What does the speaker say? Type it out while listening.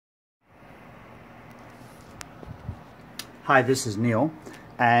Hi, this is Neil,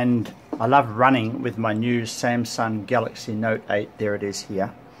 and I love running with my new Samsung Galaxy Note 8. There it is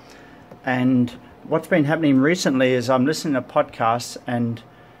here. And what's been happening recently is I'm listening to podcasts, and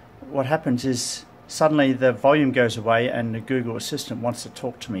what happens is suddenly the volume goes away and the Google Assistant wants to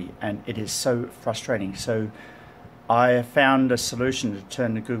talk to me, and it is so frustrating. So I found a solution to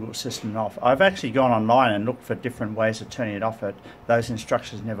turn the Google Assistant off. I've actually gone online and looked for different ways of turning it off, but those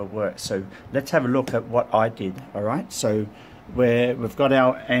instructions never work. So let's have a look at what I did. Alright, so we've got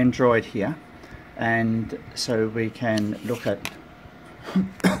our Android here, and so we can look at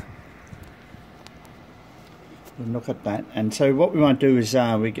that. And so what we want to do is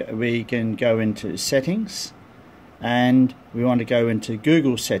we can go into settings, and we want to go into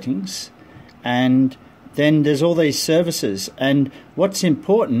Google settings, and then there's all these services, and what's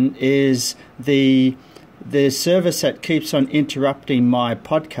important is the service that keeps on interrupting my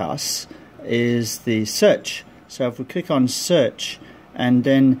podcasts is the search. So if we click on search, and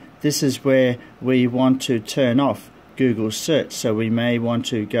then this is where we want to turn off Google search. So we may want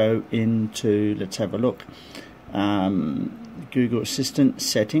to go into, let's have a look, Google Assistant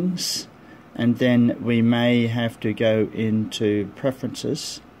settings, and then we may have to go into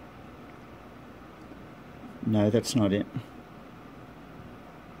preferences. No, that's not it.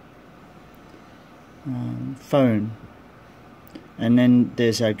 Phone, and then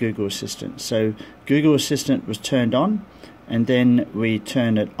there's our Google Assistant. So Google Assistant was turned on, and then we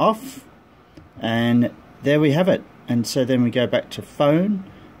turn it off, and there we have it. And so then we go back to phone,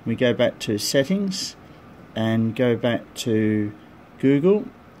 we go back to settings, and go back to Google,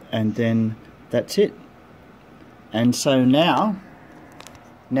 and then that's it. And so now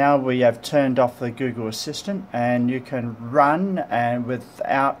we have turned off the Google Assistant, and you can run and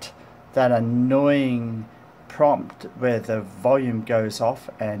without that annoying prompt where the volume goes off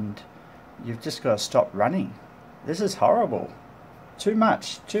and you've just got to stop running. This is horrible. Too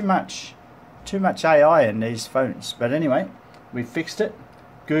much AI in these phones. But anyway, we fixed it.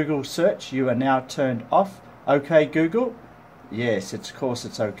 Google search, you are now turned off. Okay, Google. Yes, of course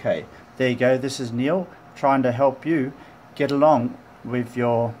it's okay. There you go. This is Neil trying to help you get along with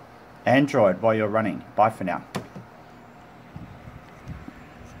your Android while you're running. Bye for now.